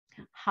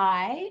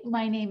Hi,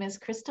 my name is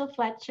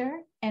Fletcher,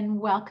 and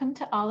welcome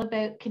to All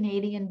About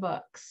Canadian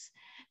Books.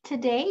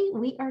 Today,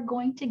 we are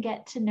going to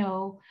get to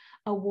know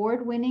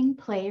award-winning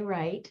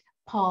playwright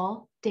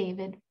Paul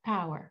David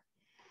Power.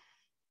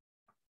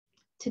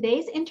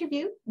 Today's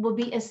interview will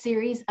be a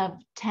series of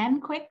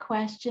 10 quick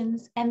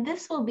questions, and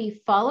this will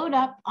be followed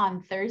up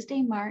on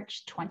Thursday,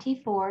 March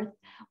 24th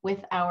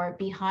with our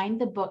Behind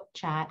the Book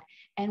chat,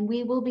 and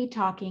we will be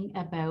talking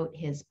about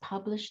his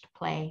published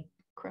play,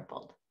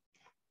 Crippled.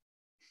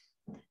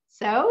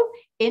 So,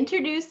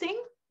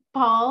 introducing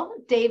Paul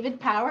David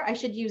Power. I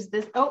should use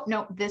this, oh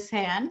no, this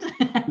hand.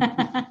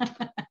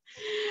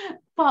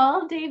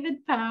 Paul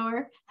David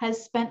Power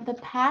has spent the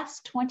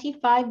past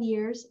 25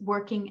 years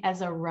working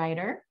as a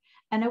writer,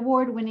 an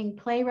award-winning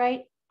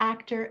playwright,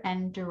 actor,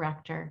 and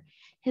director.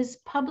 His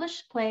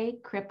published play,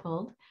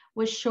 Crippled,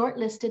 was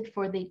shortlisted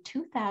for the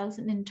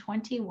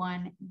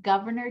 2021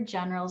 Governor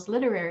General's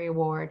Literary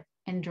Award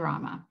in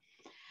Drama.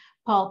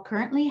 Paul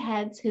currently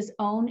heads his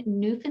own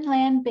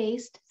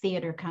Newfoundland-based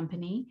theater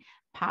company,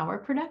 Power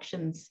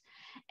Productions,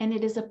 and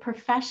it is a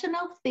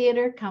professional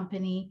theater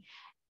company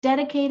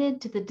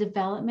dedicated to the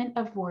development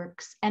of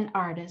works and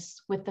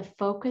artists with the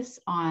focus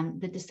on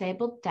the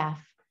disabled, deaf,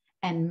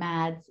 and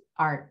MAD's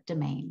art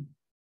domain.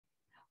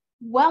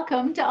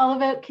 Welcome to All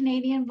About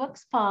Canadian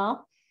Books,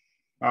 Paul.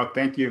 Oh,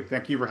 thank you.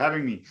 Thank you for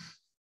having me.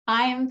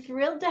 I am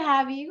thrilled to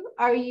have you.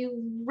 Are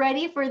you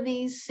ready for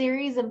these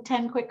series of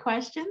 10 quick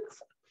questions?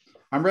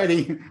 I'm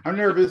ready. I'm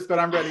nervous, but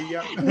I'm ready.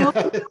 Yeah. No,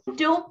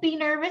 don't be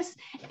nervous.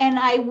 And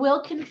I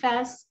will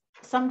confess,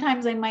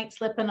 sometimes I might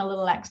slip in a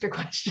little extra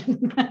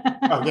question.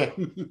 Okay.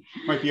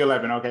 Might be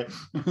 11. Okay.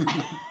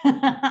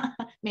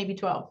 Maybe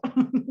 12.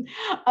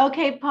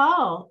 Okay,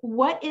 Paul,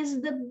 what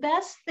is the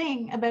best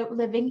thing about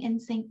living in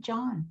St.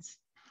 John's?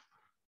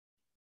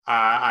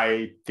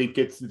 I think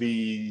it's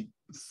the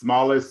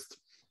smallest,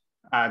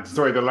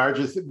 the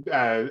largest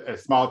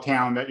small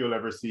town that you'll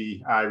ever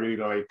see. I really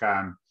like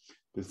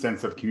the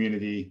sense of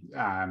community,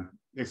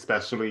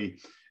 especially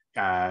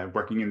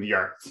working in the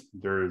arts.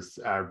 There's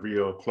a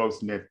real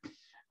close-knit,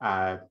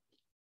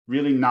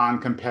 really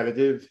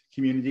non-competitive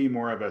community,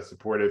 more of a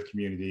supportive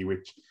community,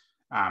 which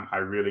I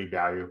really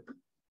value.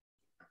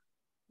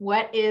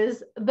 What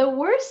is the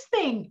worst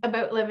thing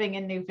about living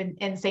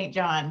in St.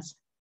 John's?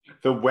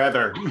 The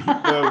weather.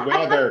 The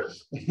weather.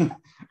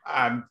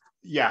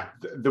 Yeah,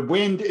 the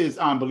wind is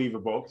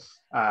unbelievable.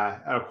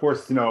 Of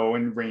course, snow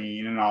and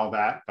rain and all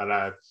that,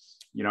 but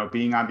you know,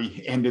 being on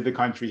the end of the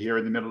country here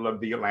in the middle of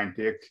the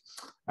Atlantic,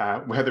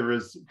 weather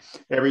is,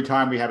 every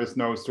time we have a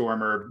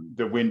snowstorm or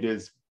the wind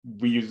is,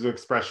 we use the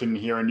expression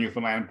here in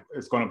Newfoundland,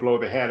 it's going to blow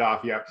the head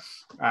off you.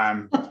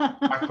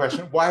 My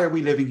question, why are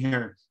we living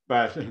here?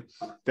 But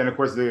then, of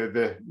course,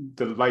 the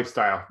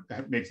lifestyle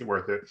makes it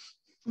worth it.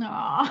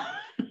 Aww.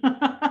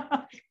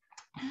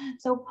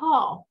 So,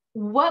 Paul,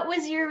 what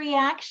was your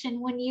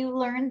reaction when you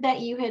learned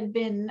that you had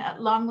been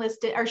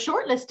longlisted or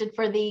shortlisted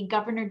for the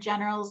Governor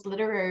General's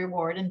Literary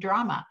Award in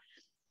Drama?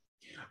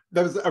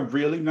 That was a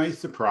really nice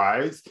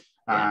surprise.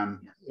 Yeah.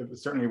 It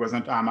certainly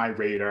wasn't on my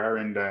radar,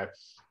 and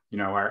you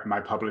know,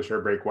 my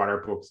publisher, Breakwater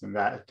Books, and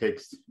that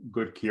takes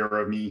good care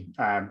of me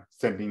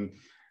sending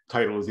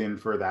titles in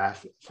for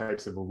that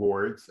types of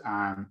awards.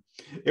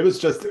 It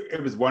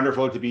was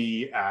wonderful to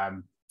be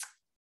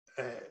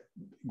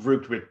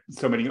grouped with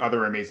so many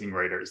other amazing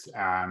writers.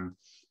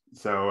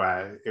 So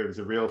it was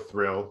a real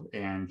thrill,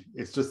 and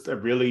it's just a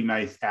really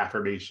nice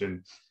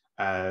affirmation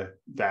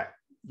that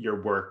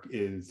your work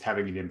is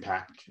having an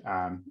impact.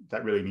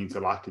 That really means a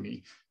lot to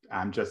me.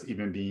 Just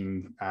even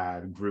being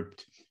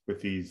grouped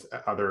with these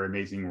other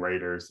amazing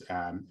writers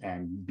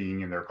and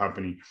being in their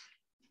company.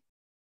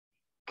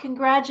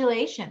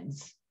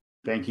 Congratulations.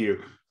 Thank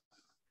you.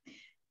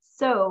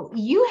 So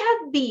you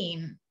have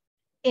been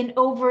in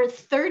over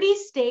 30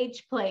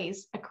 stage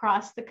plays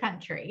across the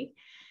country,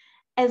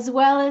 as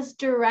well as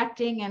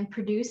directing and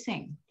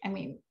producing. I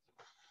mean,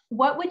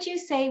 what would you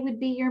say would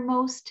be your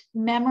most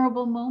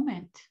memorable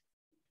moment?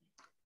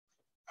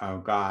 Oh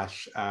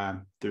gosh,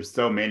 there's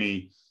so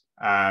many.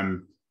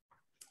 I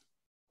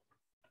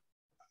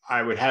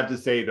would have to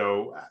say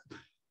though,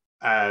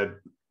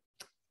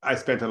 I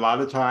spent a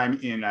lot of time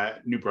in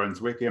New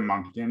Brunswick in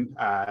Moncton,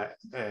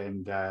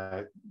 and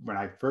when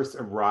I first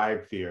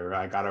arrived there,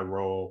 I got a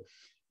role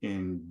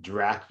in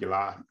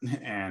Dracula,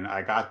 and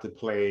I got to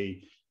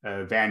play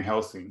Van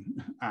Helsing,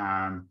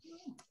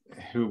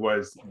 who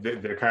was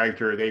the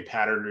character they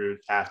patterned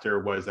it after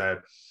was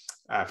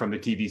from the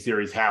TV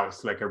series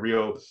House, like a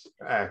real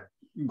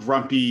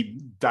grumpy,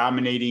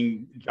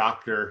 dominating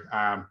doctor,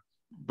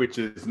 which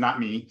is not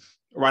me,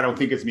 or I don't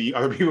think it's me.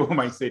 Other people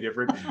might say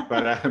different,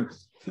 but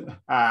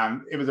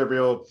it was a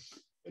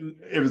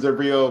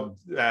real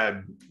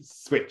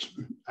switch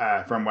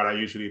from what I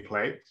usually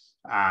play.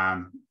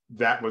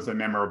 That was a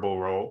memorable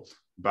role,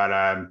 but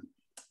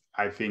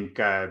I think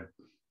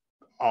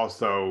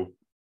also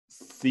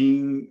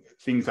seeing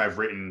things I've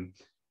written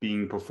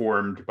being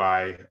performed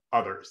by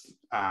others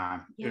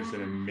is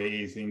an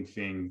amazing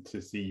thing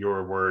to see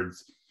your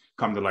words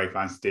come to life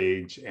on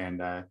stage.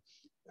 And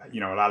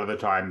a lot of the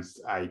times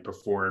I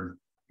perform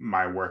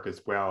my work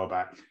as well,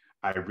 but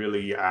I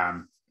really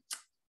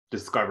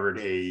discovered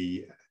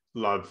a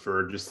love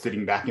for just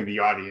sitting back in the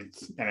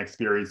audience and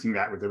experiencing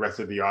that with the rest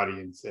of the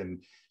audience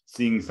and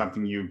seeing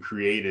something you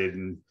created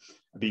and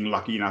being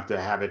lucky enough to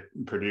have it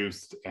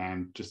produced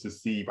and just to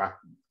see what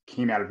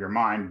came out of your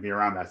mind, be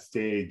around that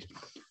stage.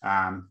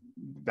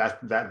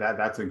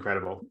 That's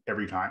incredible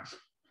every time.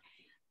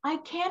 I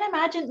can't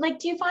imagine. Like,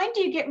 do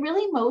you get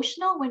really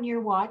emotional when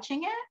you're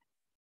watching it?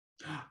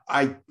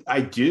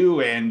 I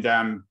do, and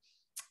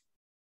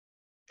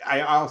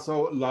I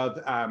also love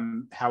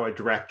how a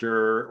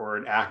director or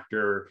an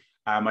actor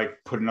might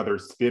put another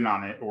spin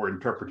on it or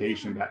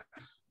interpretation that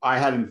I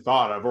hadn't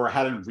thought of or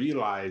hadn't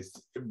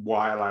realized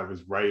while I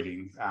was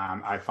writing.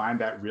 I find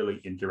that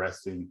really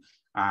interesting.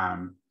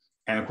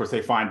 And of course,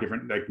 they find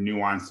different like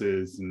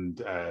nuances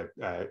and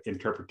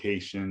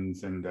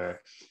interpretations and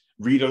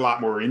read a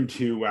lot more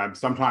into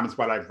sometimes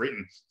what I've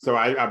written. So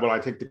I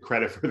take the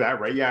credit for that,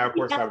 right? Yeah, of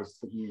course I was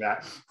thinking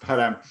that,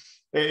 but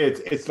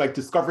it's like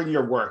discovering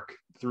your work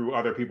through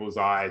other people's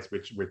eyes,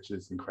 which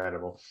is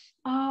incredible.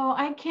 Oh,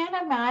 I can't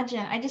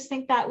imagine. I just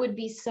think that would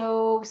be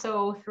so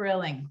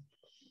thrilling.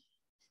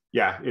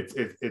 Yeah,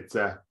 it's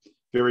a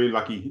very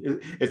lucky.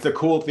 It's a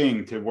cool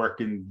thing to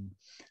work in,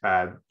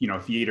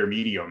 theater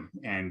medium,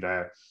 and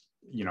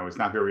it's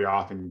not very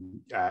often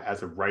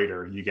as a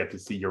writer you get to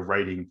see your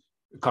writing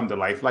come to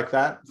life like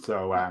that.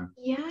 So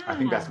I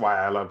think that's why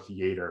I love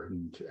theater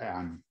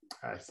and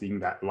seeing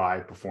that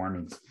live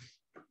performance.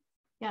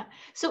 Yeah.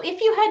 So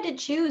if you had to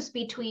choose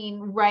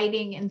between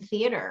writing and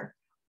theater,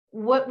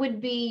 what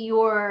would be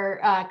your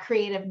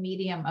creative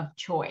medium of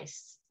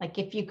choice? Like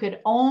if you could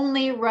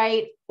only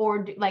write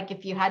or like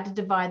if you had to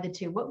divide the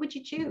two, what would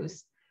you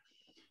choose?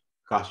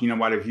 Gosh, you know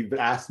what? If you'd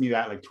asked me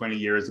that like 20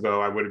 years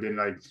ago, I would have been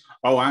like,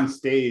 oh, on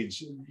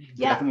stage,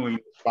 definitely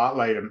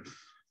spotlight them.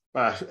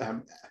 But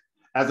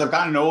as I've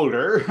gotten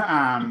older,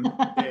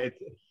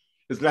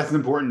 it's less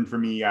important for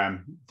me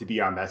to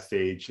be on that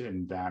stage,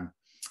 and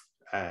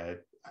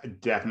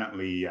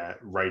definitely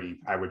writing.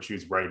 I would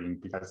choose writing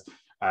because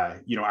I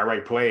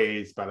write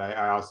plays, but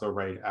I also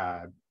write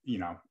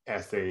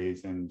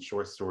essays and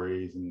short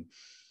stories and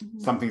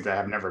some things that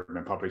have never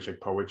been published, like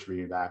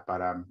poetry and that.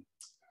 But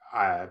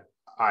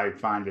I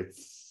find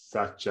it's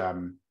such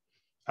a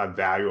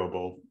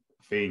valuable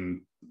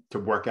thing to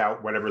work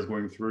out whatever's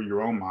going through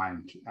your own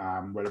mind,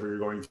 whatever you're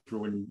going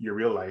through in your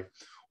real life,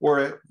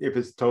 or if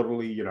it's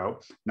totally,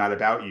 not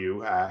about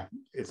you,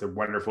 it's a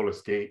wonderful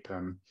escape.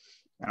 And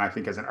I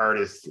think as an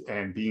artist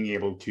and being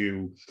able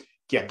to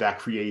get that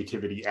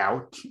creativity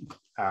out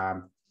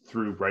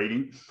through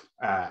writing,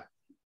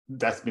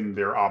 that's been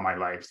there all my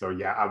life. So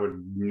yeah, I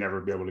would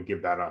never be able to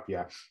give that up.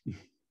 Yeah.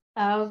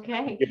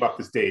 Okay. Give up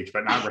the stage,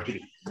 but not writing.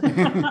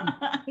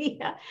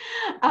 Yeah.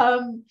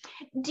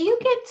 Do you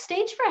get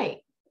stage fright?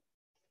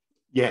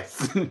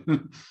 Yes,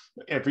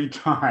 every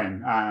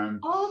time.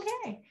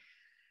 Okay.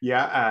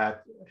 Yeah,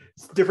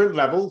 it's different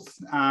levels,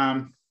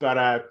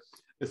 but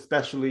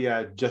especially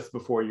just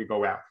before you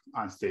go out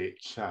on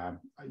stage,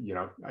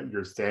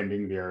 you're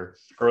standing there,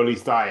 or at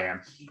least I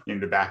am, in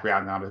the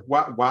background.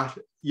 What?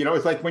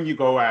 It's like when you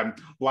go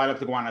line up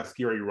to go on a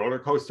scary roller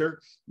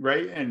coaster,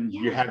 right? And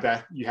you have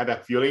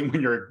that feeling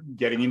when you're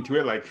getting into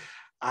it, like,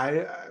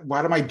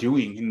 what am I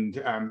doing?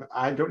 And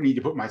I don't need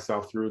to put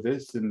myself through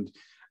this. And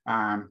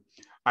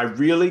I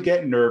really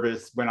get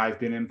nervous when I've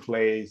been in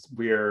plays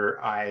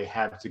where I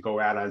have to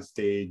go out on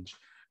stage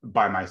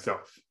by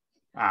myself.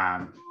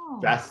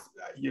 That's,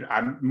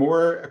 I'm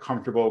more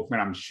comfortable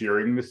when I'm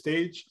sharing the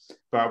stage,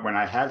 but when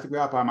I have to go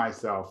out by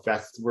myself,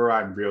 that's where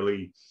I'm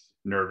really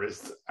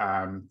nervous.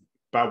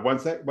 But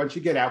once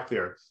you get out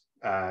there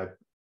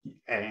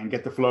and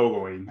get the flow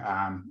going,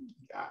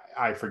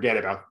 I forget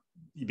about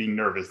being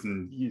nervous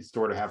and you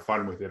sort of have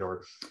fun with it,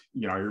 or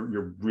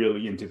you're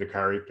really into the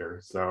character.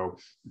 So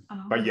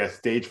but yes,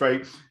 stage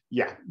fright,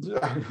 yeah.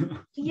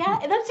 Yeah,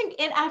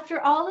 and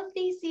after all of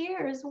these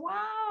years,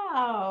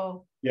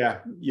 wow. Yeah.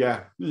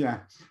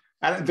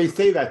 And they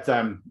say that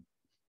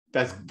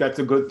that's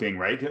a good thing,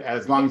 right?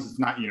 As long as it's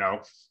not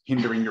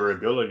hindering your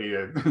ability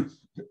to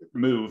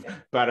move.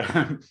 But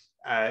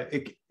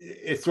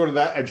it's sort of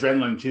that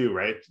adrenaline too,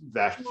 right?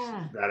 That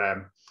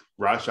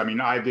rush. I mean,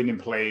 I've been in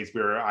plays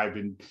where I've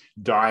been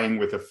dying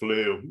with the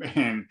flu,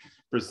 and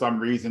for some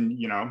reason,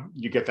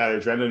 you get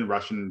that adrenaline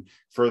rush, and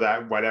for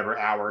that whatever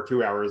hour,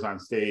 2 hours on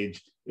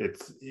stage,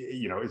 it's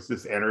it's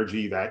this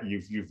energy that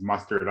you've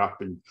mustered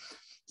up, and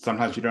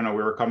sometimes you don't know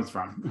where it comes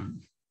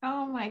from.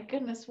 Oh my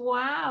goodness!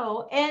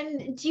 Wow.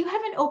 And do you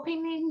have an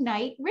opening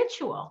night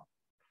ritual?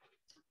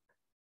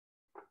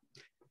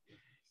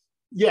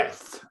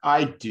 Yes,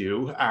 I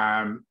do.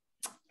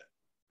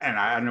 And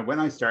I don't know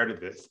when I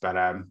started this, but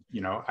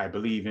I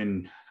believe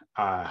in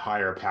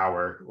higher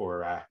power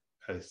or a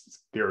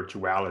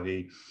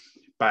spirituality.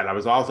 But I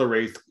was also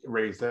raised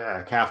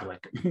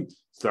Catholic,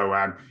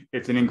 so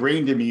it's an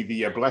ingrained in me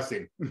the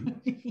blessing.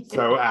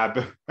 So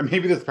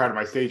maybe that's part of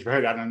my stage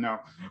fright. I don't know,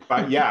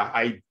 but yeah,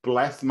 I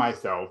bless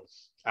myself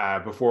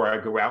before I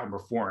go out and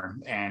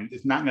perform. And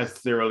it's not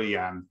necessarily,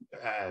 a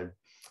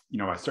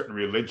certain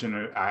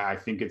religion. I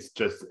think it's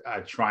just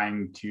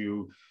trying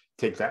to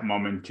take that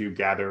moment to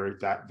gather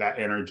that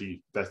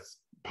energy, that's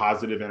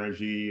positive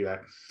energy,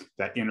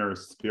 that inner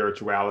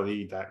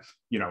spirituality that,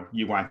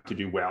 you want to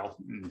do well.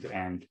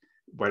 And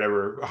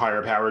whatever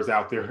higher powers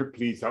out there,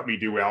 please help me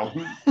do well.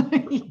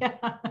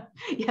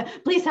 Yeah.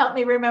 Please help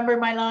me remember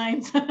my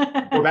lines.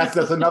 Well, that's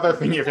another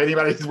thing. If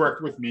anybody's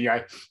worked with me,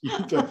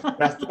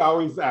 that's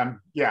always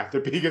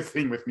the biggest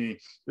thing with me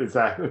is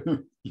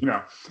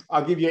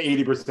I'll give you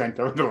 80%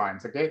 of the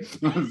lines, okay?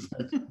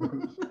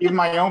 In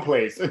my own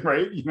place,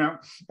 right?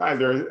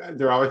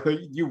 They're always like,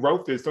 you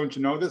wrote this, don't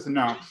you know this?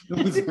 No.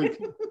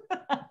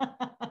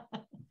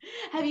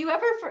 Have you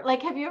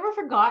ever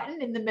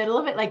forgotten in the middle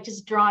of it, like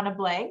just drawn a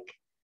blank?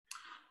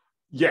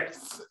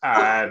 Yes.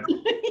 Yeah.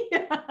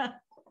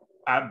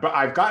 But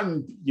I've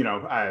gotten,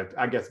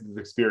 I guess with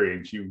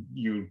experience,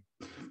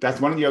 that's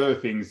one of the other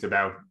things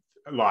about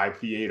live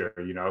theater,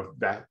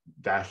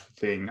 that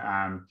thing.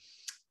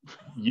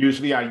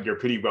 Usually you're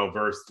pretty well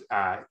versed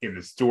in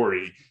the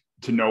story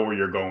to know where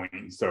you're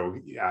going. So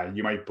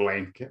you might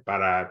blank,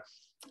 but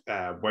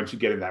once you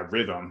get in that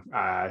rhythm,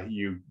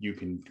 you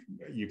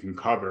can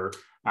cover.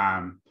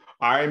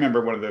 I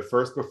remember one of the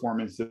first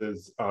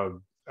performances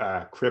of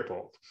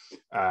Crippled,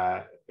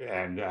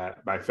 and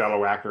my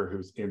fellow actor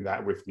who's in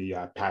that with me,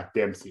 Pat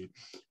Dempsey.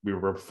 We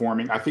were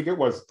performing, I think it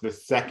was the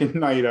second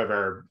night of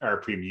our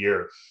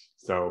premiere.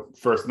 So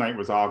first night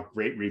was all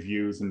great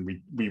reviews and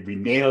we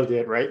nailed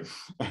it, right?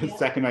 Yeah.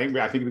 Second night,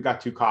 I think we got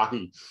too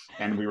cocky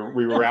and we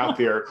were out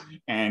there,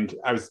 and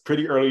I was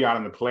pretty early on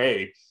in the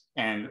play,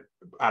 and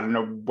I don't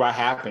know what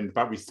happened,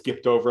 but we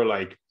skipped over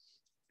like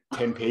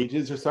 10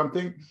 pages or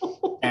something.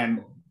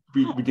 And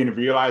we didn't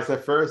realize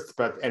at first,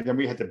 and then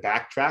we had to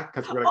backtrack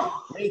because we're like,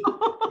 hey,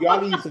 the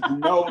audience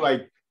doesn't know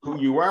like who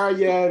you are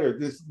yet, or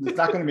it's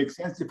not going to make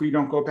sense if we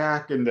don't go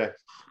back.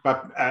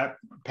 But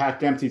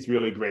Pat Dempsey's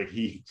really great.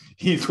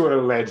 He sort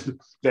of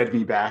led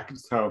me back.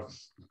 So,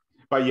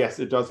 but yes,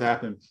 it does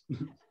happen.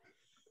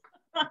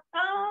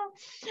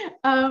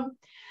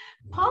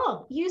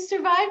 Paul, you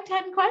survived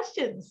 10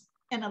 questions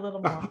and a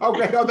little more.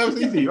 Okay, that was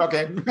easy.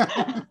 Okay.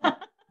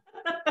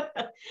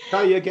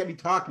 Oh, you get me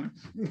talking.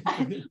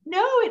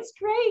 No, it's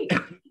great.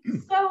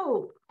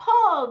 So,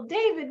 Paul,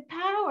 David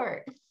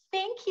Power,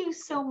 thank you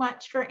so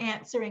much for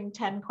answering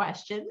 10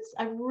 questions.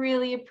 I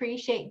really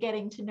appreciate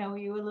getting to know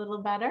you a little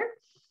better.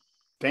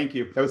 Thank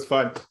you. That was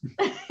fun.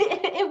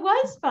 It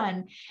was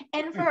fun.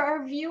 And for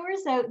our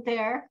viewers out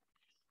there,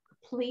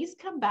 please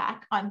come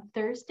back on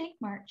Thursday,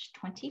 March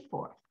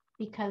 24th,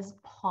 because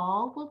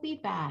Paul will be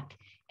back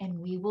and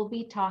we will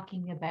be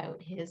talking about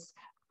his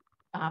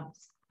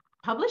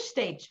published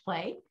stage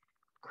play,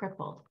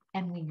 Crippled,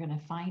 and we're going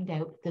to find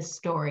out the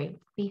story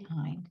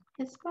behind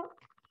his book.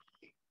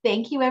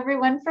 Thank you,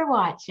 everyone, for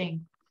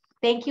watching.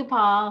 Thank you,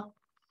 Paul.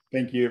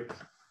 Thank you.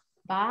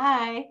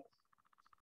 Bye.